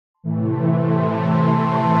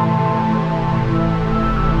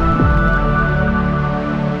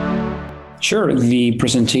Sure. The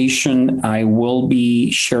presentation I will be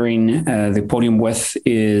sharing the podium with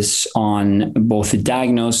is on both the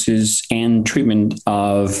diagnosis and treatment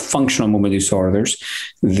of functional movement disorders.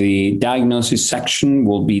 The diagnosis section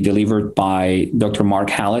will be delivered by Dr. Mark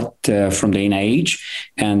Hallett from the NIH,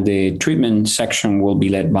 and the treatment section will be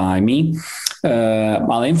led by me.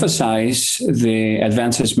 I'll emphasize the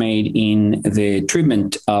advances made in the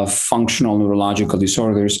treatment of functional neurological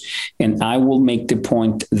disorders, and I will make the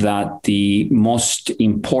point that the most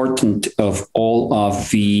important of all of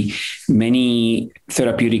the many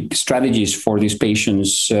therapeutic strategies for these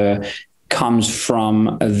patients comes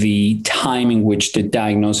from the time in which the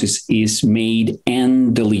diagnosis is made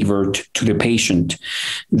and delivered to the patient.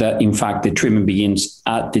 That, in fact, the treatment begins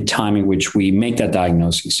at the time in which we make that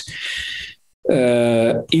diagnosis.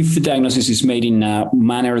 If the diagnosis is made in a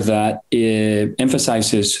manner that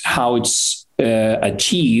emphasizes how it's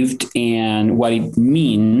achieved and what it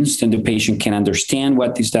means, then the patient can understand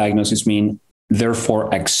what this diagnosis means,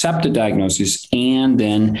 therefore accept the diagnosis, and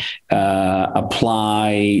then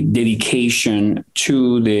apply dedication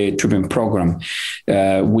to the treatment program.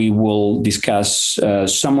 We will discuss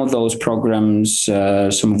some of those programs,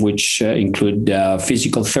 some of which include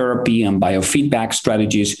physical therapy and biofeedback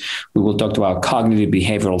strategies. We will talk about cognitive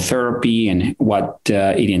behavioral therapy and what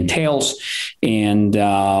it entails. And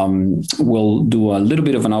we'll do a little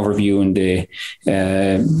bit of an overview in the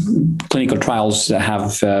clinical trials that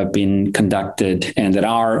have been conducted and that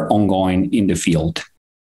are ongoing in the field.